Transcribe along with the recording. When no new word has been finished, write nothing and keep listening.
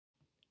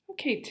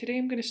Okay, today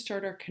I'm going to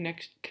start our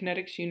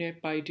kinetics unit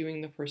by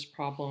doing the first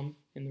problem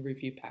in the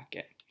review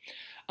packet.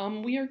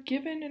 We are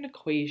given an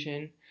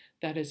equation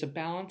that is a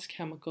balanced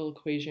chemical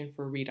equation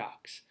for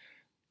redox.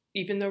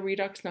 Even though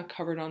redox not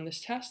covered on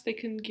this test, they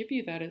can give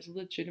you that as a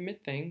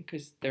legitimate thing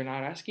because they're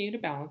not asking you to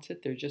balance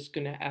it, they're just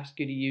going to ask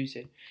you to use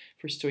it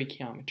for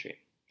stoichiometry.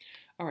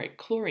 All right,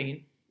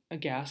 chlorine, a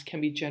gas, can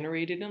be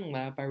generated in a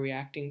lab by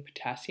reacting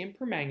potassium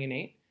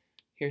permanganate,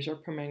 here's our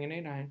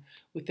permanganate ion,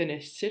 with an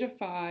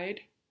acidified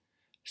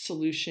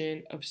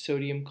solution of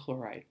sodium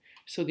chloride.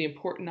 So the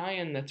important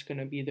ion that's going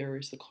to be there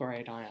is the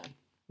chloride ion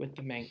with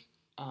the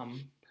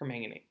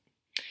permanganate.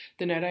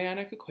 The net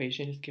ionic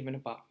equation is given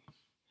above.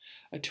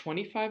 A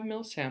 25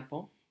 ml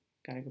sample,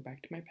 gotta go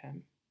back to my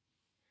pen,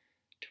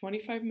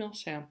 25 ml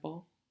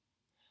sample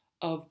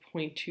of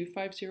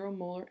 0.250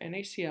 molar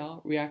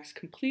NaCl reacts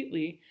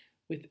completely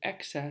with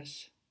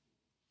excess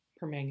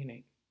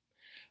permanganate.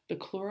 The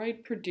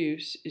chloride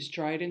produced is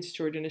dried and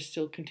stored in a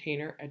sealed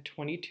container at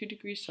 22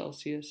 degrees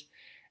Celsius,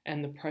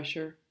 and the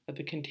pressure of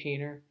the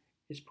container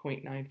is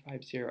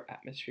 0.950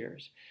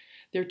 atmospheres.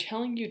 They're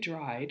telling you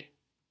dried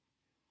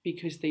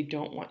because they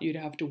don't want you to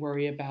have to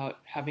worry about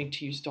having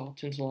to use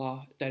Dalton's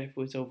law, that if it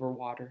was over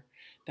water,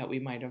 that we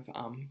might have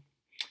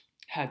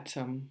had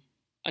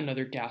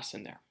another gas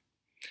in there.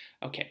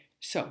 Okay,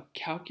 so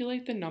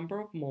calculate the number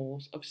of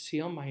moles of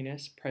Cl-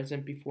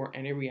 present before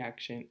any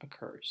reaction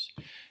occurs.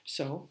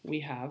 So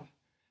we have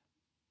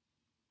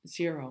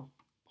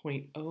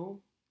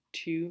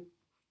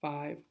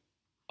 0.02500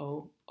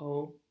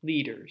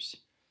 liters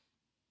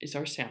is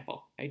our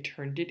sample. I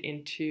turned it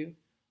into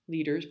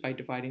liters by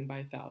dividing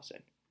by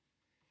 1,000.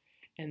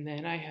 And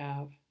then I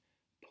have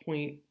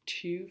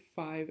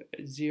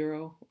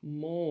 0.250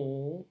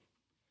 mole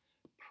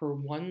per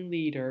 1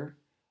 liter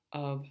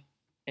of,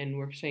 and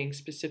we're saying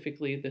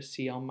specifically the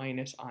Cl-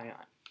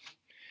 ion.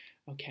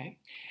 Okay,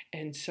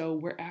 and so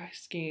we're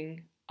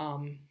asking,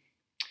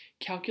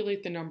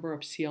 calculate the number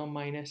of Cl-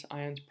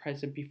 ions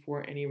present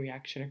before any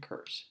reaction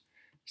occurs.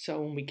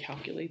 So when we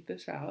calculate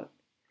this out,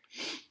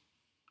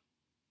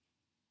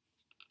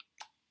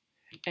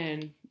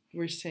 and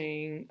we're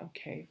saying,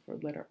 okay, for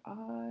letter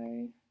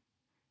I,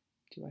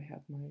 do I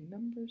have my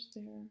numbers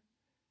there?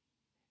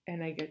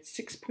 And I get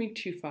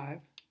 6.25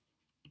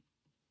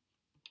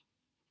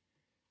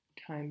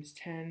 times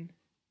 10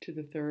 to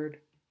the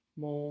third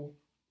mole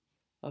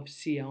of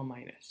Cl-.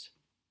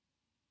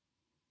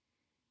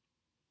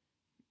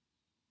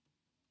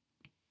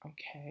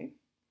 Okay.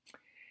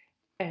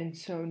 And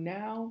so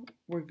now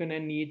we're going to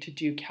need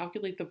to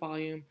calculate the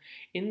volume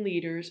in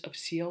liters of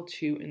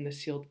Cl2 in the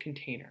sealed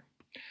container.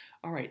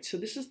 All right, so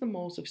this is the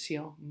moles of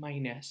Cl-,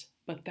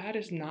 but that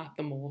is not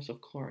the moles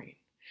of chlorine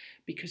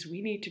because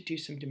we need to do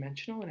some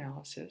dimensional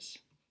analysis.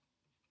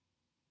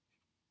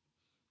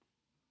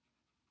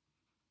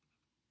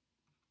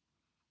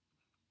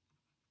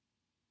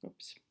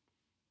 Oops.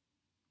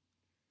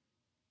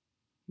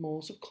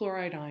 Moles of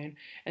chloride ion,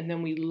 and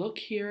then we look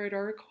here at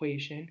our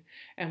equation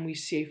and we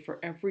say for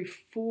every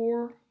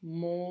 4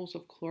 moles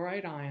of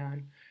chloride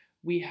ion,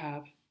 we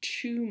have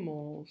 2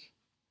 moles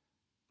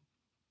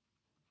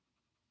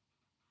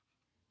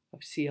of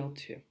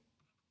Cl2.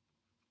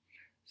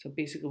 So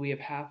basically we have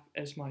half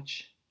as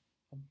much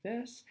of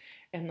this,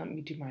 and let me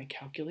do my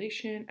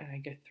calculation, and I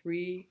get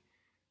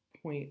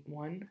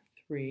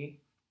 3.13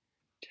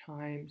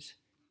 times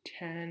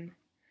 10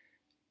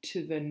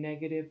 to the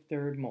negative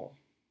third mole.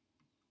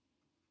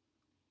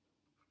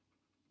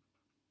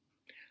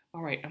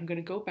 All right, I'm going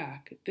to go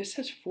back. This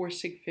has 4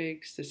 sig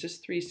figs, this is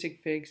 3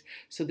 sig figs,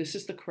 so this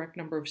is the correct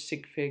number of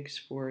sig figs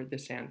for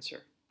this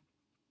answer.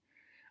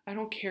 I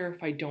don't care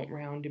if I don't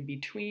round in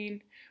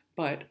between,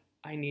 but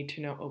I need to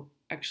know, oh,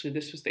 actually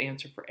this was the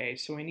answer for A,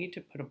 so I need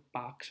to put a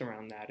box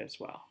around that as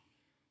well.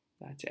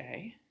 That's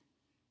A.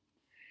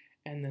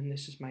 And then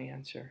this is my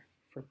answer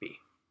for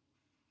B.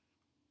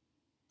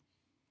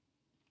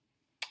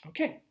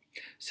 Okay,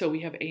 so we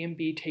have A and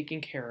B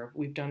taken care of.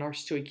 We've done our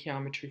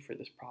stoichiometry for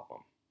this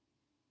problem.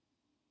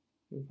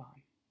 Move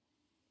on.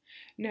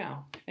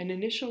 Now, an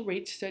initial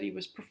rate study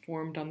was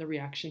performed on the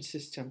reaction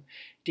system.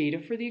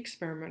 Data for the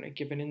experiment are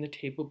given in the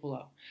table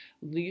below.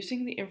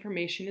 Using the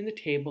information in the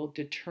table,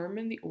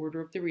 determine the order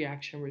of the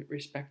reaction with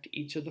respect to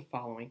each of the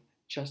following.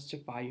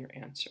 Justify your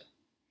answer.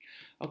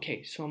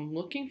 Okay, so I'm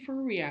looking for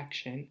a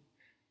reaction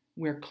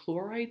where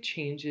chloride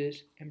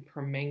changes and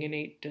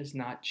permanganate does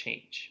not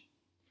change.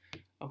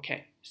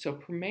 Okay, so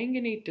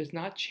permanganate does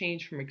not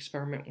change from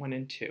experiment 1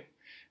 and 2.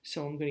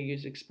 So I'm going to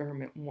use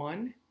experiment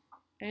 1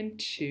 and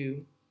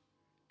 2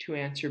 to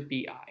answer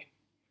BI.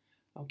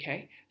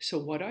 Okay, so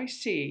what I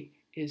see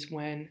is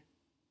when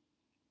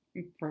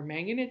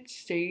permanganate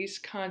stays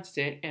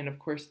constant, and of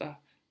course the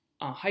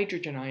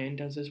hydrogen ion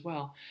does as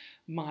well,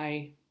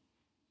 my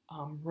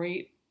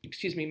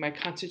my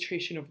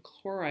concentration of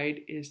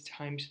chloride is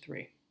times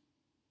 3.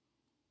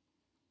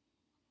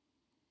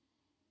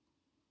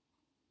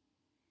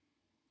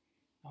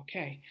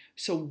 Okay,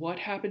 so what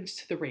happens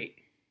to the rate?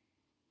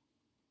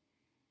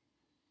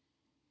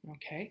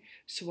 Okay,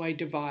 so I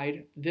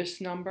divide this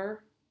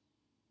number,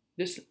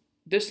 this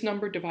this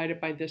number divided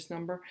by this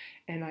number,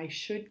 and I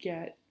should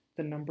get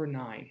the number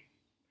 9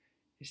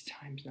 is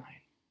times 9.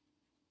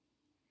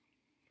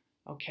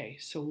 Okay,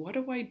 so what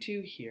do I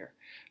do here?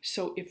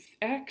 So if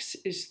x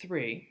is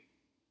 3,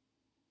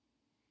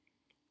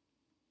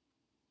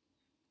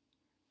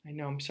 I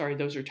know, I'm sorry,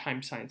 those are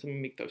time signs. Let me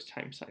make those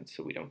time signs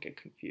so we don't get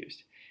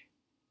confused.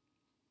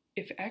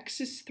 If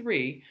x is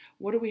 3,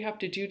 what do we have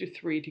to do to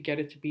 3 to get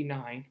it to be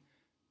 9?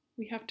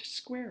 We have to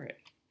square it.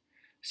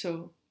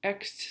 So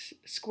x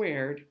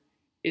squared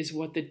is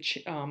what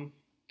the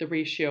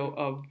ratio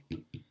of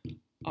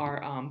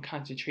our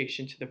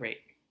concentration to the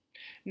rate.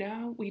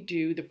 Now we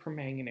do the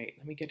permanganate.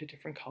 Let me get a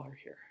different color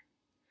here.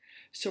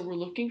 So we're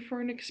looking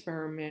for an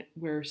experiment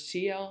where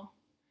Cl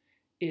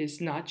is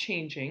not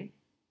changing.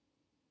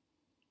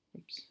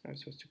 Oops, I was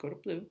supposed to go to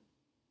blue.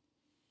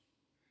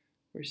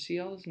 Where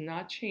Cl is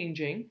not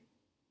changing.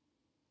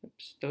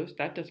 Oops,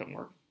 that doesn't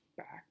work.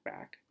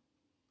 Back.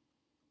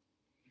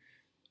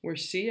 Where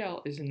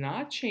Cl is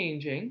not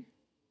changing.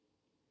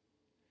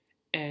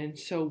 And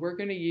so we're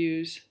going to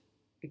use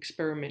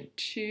experiment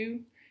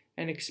 2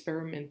 and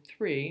experiment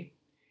 3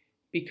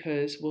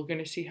 because we're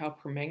going to see how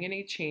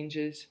permanganate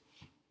changes.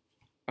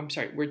 I'm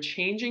sorry, we're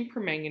changing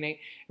permanganate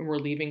and we're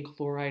leaving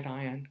chloride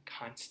ion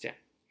constant.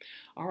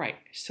 All right,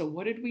 so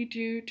what did we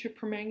do to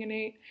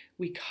permanganate?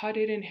 We cut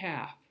it in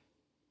half.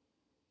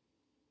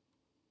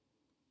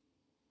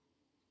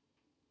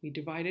 We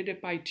divided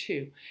it by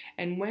 2.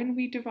 And when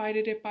we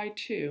divided it by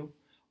 2,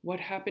 what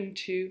happened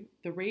to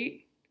the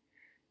rate?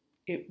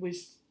 It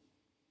was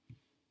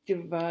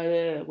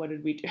divided, what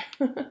did we do?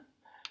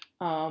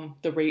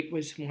 The rate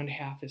was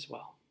 1/2 as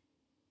well.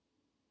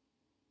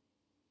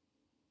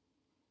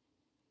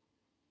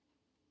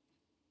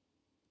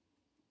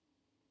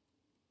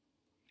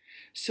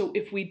 So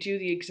if we do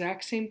the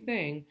exact same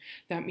thing,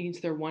 that means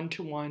they're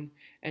 1-to-1,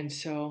 and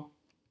so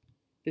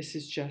this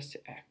is just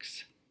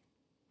x.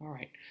 All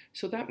right,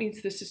 so that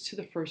means this is to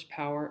the first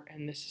power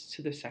and this is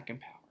to the second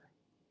power.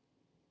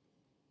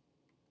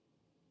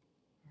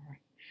 All right,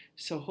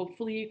 so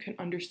hopefully you can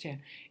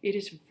understand. It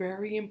is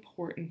very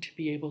important to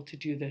be able to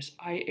do this.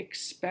 I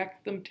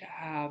expect them to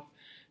have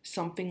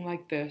something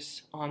like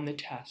this on the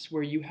test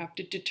where you have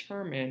to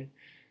determine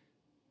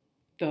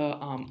the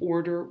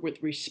order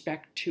with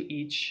respect to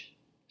each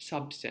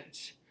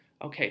substance.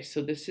 Okay,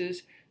 so this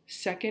is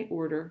second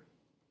order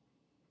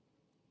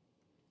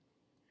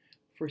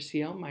for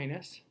Cl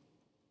minus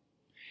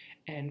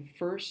and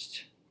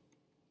first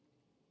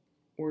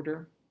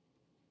order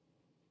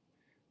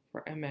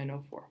for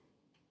MnO4.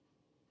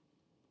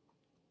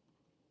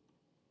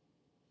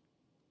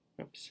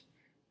 Oops,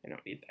 I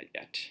don't need that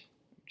yet.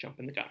 I'm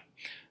jumping the gun.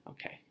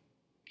 Okay,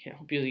 can't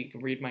hope you can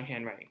read my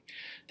handwriting.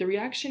 The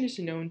reaction is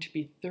known to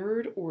be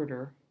third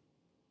order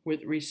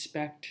with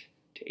respect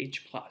to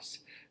H+.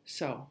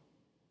 So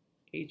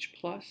H+,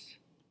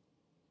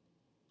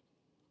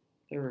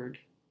 third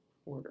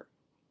order.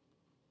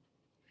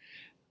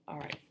 All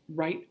right,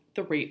 write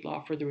the rate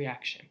law for the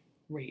reaction.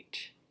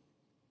 Rate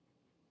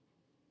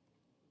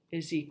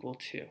is equal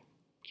to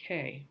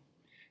K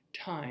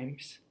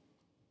times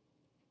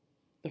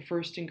the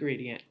first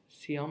ingredient,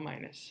 Cl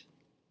minus,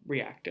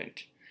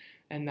 reactant,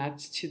 and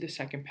that's to the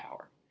second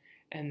power.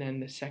 And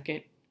then the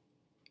second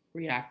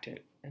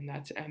reactant, and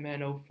that's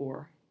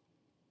MnO4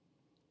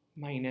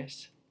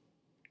 minus,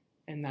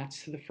 and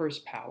that's to the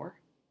first power.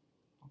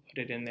 I'll put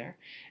it in there.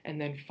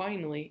 And then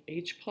finally,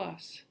 H+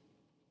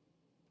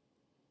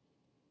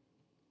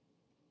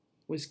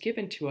 was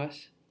given to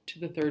us to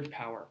the third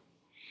power.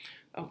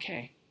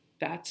 Okay,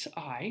 that's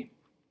I.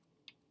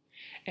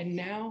 And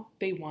now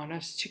they want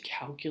us to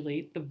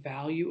calculate the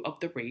value of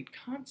the rate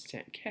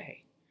constant,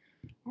 K.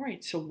 All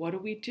right, so what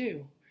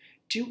do?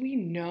 Do we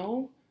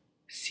know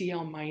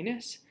Cl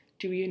minus?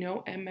 Do we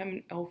know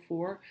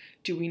MnO4?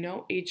 Do we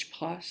know H+?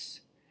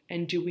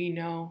 And do we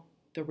know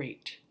the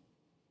rate?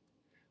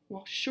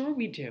 Well, sure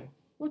we do.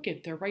 Look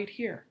at, they're right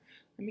here.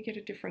 Let me get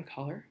a different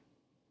color.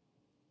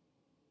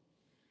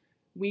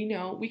 We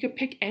know we could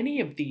pick any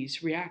of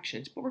these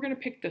reactions, but we're going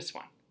to pick this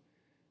one.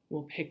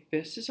 We'll pick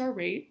this as our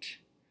rate,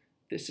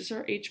 this is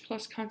our H+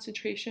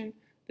 concentration,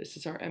 this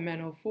is our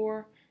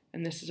MnO4,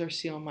 and this is our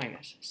Cl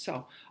minus.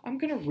 So I'm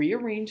going to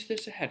rearrange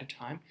this ahead of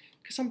time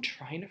because I'm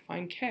trying to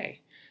find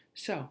K.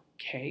 So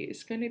K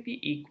is going to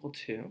be equal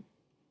to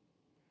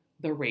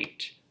the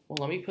rate. Well,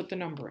 let me put the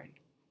number in.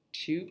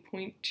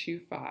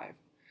 2.25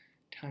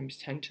 times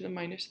 10 to the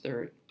minus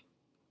third.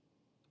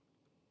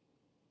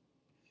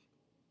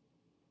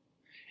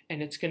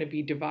 And it's going to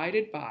be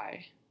divided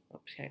by,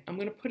 okay, I'm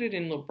going to put it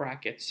in little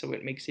brackets so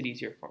it makes it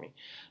easier for me.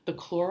 The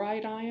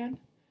chloride ion,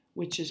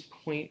 which is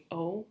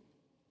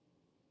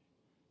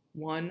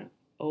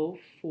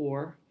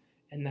 0.0104,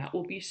 and that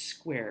will be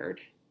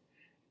squared.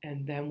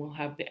 And then we'll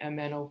have the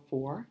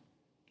MnO4,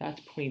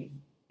 that's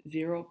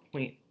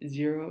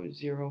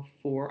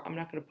 0.004. I'm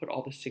not going to put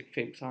all the sig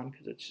figs on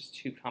because it's just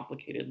too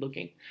complicated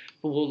looking,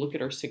 but we'll look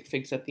at our sig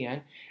figs at the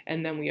end.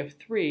 And then we have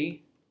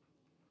 3,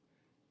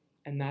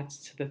 and that's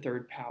to the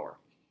third power.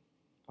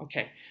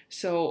 Okay,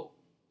 so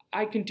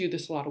I can do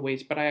this a lot of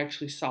ways, but I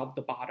actually solved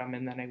the bottom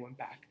and then I went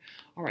back.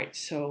 All right,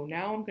 so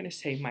now I'm going to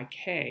say my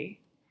K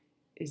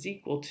is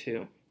equal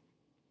to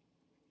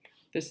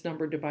this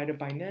number divided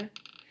by n,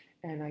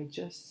 and I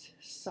just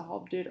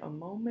solved it a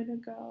moment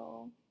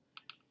ago,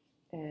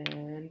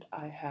 and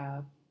I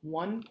have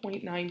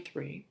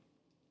 1.93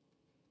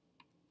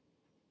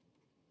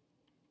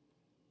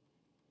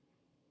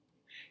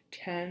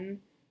 10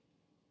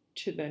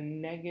 to the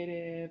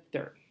negative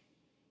third.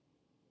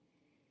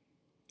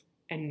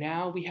 And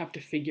now we have to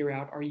figure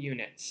out our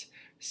units.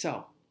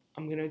 So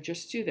I'm going to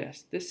just do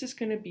this. This is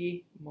going to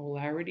be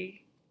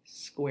molarity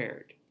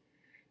squared.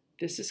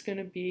 This is going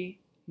to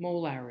be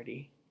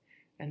molarity.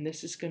 And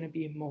this is going to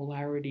be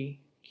molarity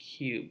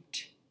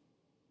cubed.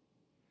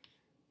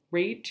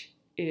 Rate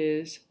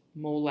is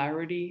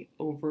molarity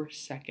over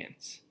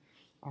seconds.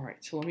 All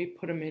right, so let me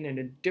put them in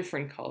a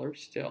different color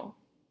still.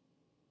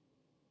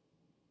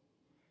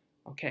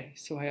 Okay,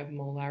 so I have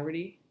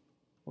molarity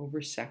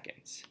over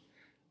seconds.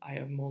 I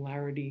have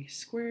molarity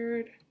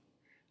squared,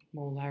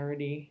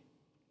 molarity,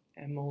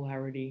 and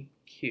molarity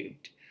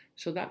cubed.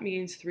 So that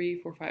means 3,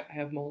 4, 5, I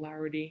have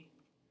molarity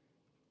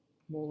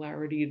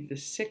the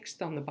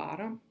sixth on the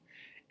bottom,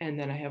 and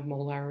then I have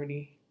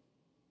molarity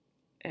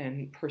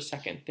and per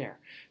second there.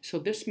 So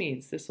this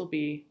means this will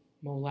be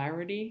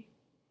molarity,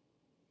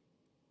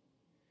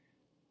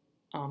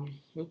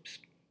 oops,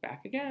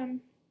 back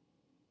again.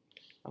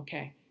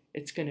 Okay,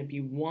 it's going to be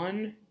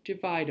 1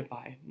 divided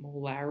by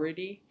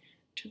molarity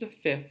to the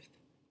fifth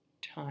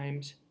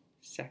times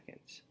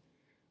seconds.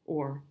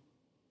 Or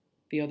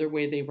the other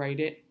way they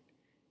write it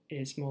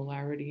is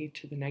molarity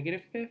to the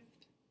negative fifth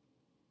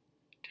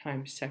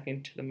times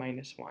second to the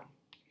minus 1.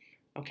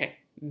 Okay,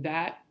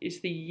 that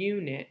is the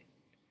unit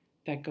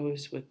that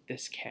goes with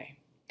this K.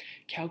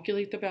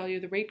 Calculate the value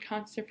of the rate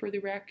constant for the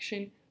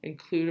reaction,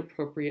 include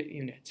appropriate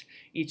units.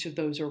 Each of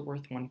those are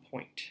worth 1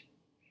 point.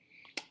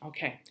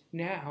 Okay,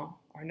 now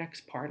our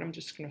next part, I'm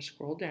just going to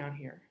scroll down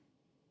here.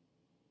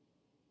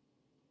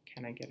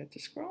 Can I get it to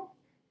scroll?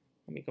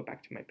 Let me go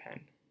back to my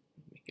pen,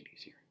 make it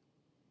easier.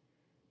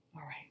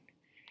 All right,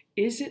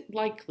 is it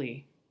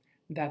likely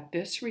that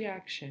this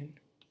reaction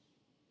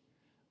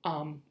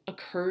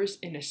occurs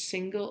in a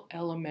single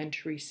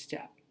elementary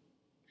step?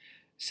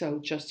 So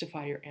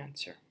justify your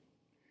answer.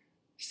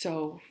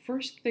 So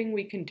first thing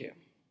we can do,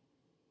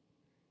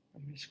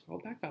 I'm going to scroll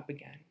back up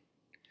again,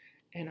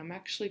 and I'm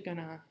actually going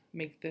to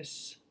make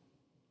this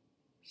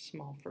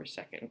small for a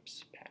second.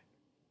 Oops, pen.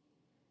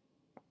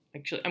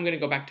 Actually, I'm going to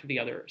go back to the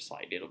other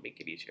slide. It'll make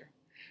it easier.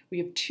 We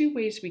have 2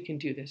 ways we can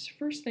do this.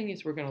 First thing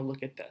is we're going to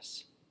look at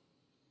this.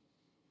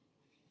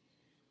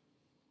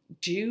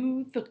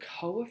 Do the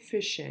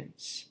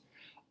coefficients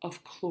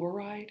of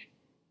chloride,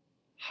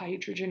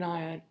 hydrogen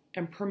ion,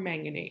 and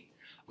permanganate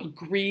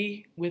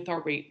agree with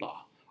our rate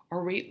law?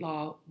 Our rate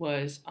law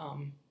was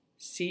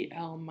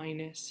Cl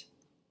minus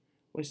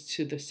was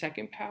to the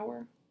second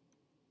order,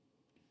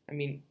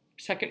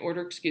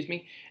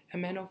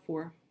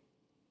 MnO4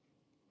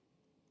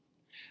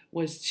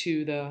 was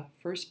to the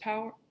first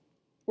power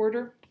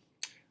order.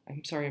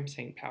 I'm sorry, I'm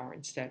saying power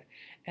instead.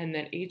 And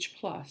then H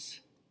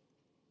plus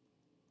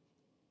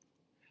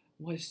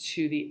was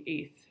to the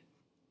 8th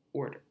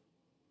order.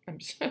 I'm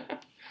sorry.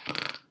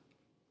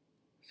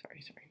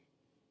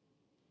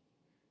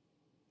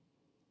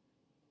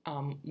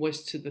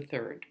 Was to the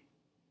 3rd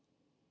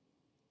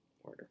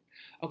order.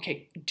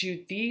 Okay,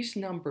 do these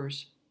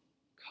numbers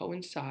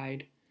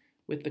coincide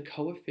with the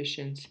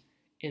coefficients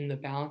in the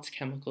balanced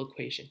chemical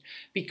equation?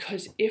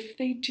 Because if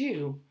they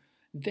do,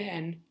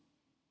 then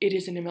it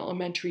is an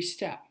elementary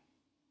step.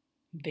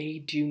 They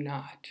do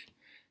not.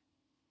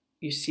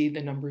 You see,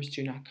 the numbers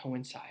do not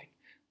coincide.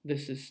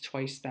 This is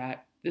twice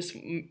that. This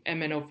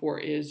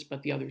MnO4 is,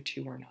 but the other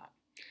 2 are not.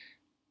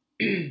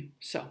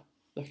 So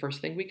the first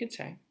thing we could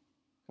say,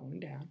 going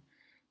down,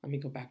 let me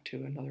go back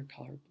to another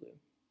color, blue.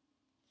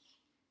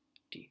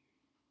 D.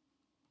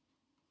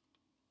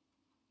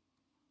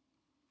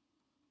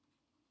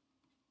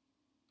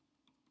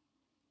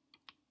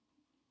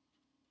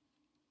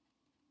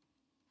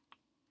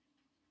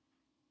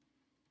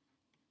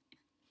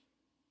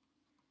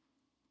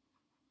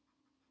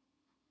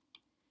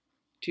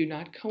 Do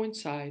not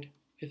coincide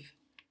with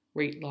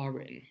rate law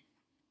written.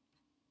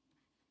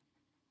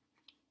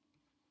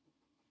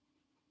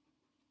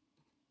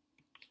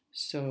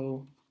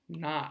 So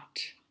not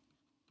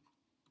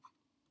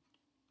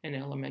an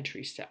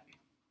elementary step.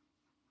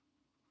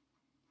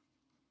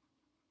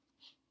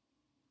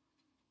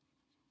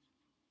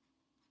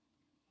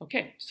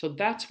 Okay, so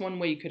that's one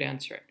way you could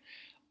answer it.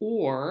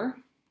 Or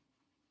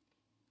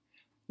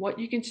what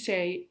you can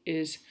say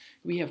is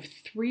we have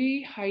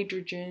 3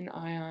 hydrogen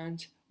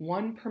ions,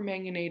 1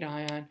 permanganate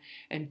ion,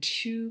 and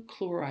 2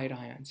 chloride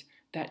ions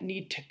that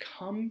need to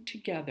come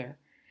together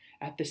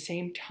at the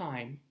same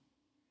time.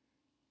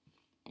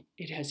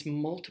 It has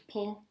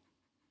multiple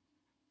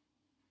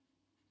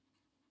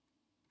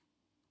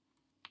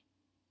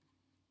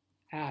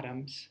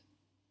atoms.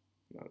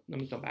 Let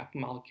me go back,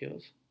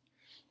 molecules.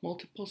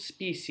 Multiple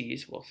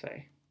species, we'll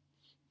say.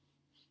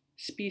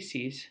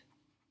 Species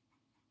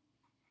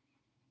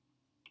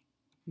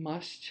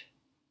must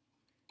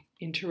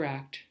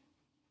interact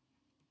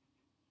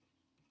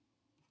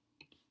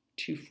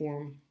to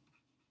form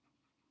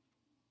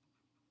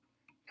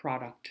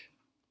product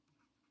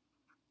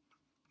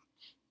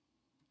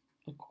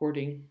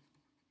according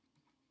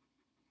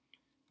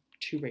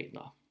to rate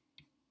law.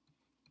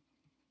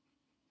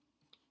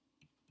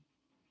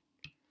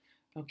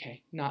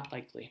 Okay, not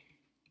likely.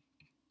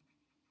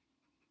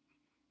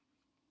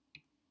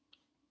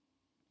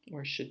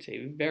 Or I should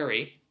say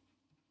very.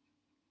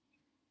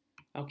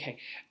 Okay,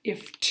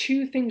 if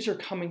two things are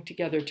coming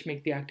together to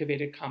make the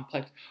activated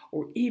complex,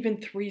 or even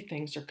three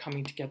things are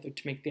coming together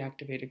to make the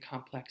activated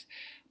complex,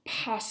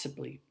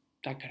 possibly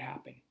that could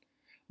happen.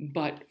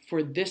 But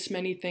for this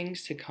many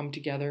things to come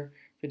together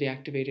for the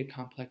activated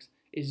complex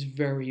is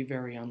very,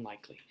 very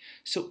unlikely.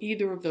 So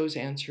either of those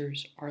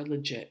answers are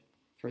legit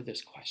for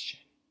this question.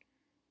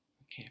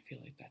 Okay, I feel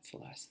like that's the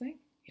last thing.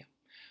 Yeah.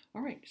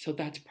 All right, so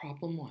that's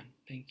problem 1.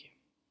 Thank you.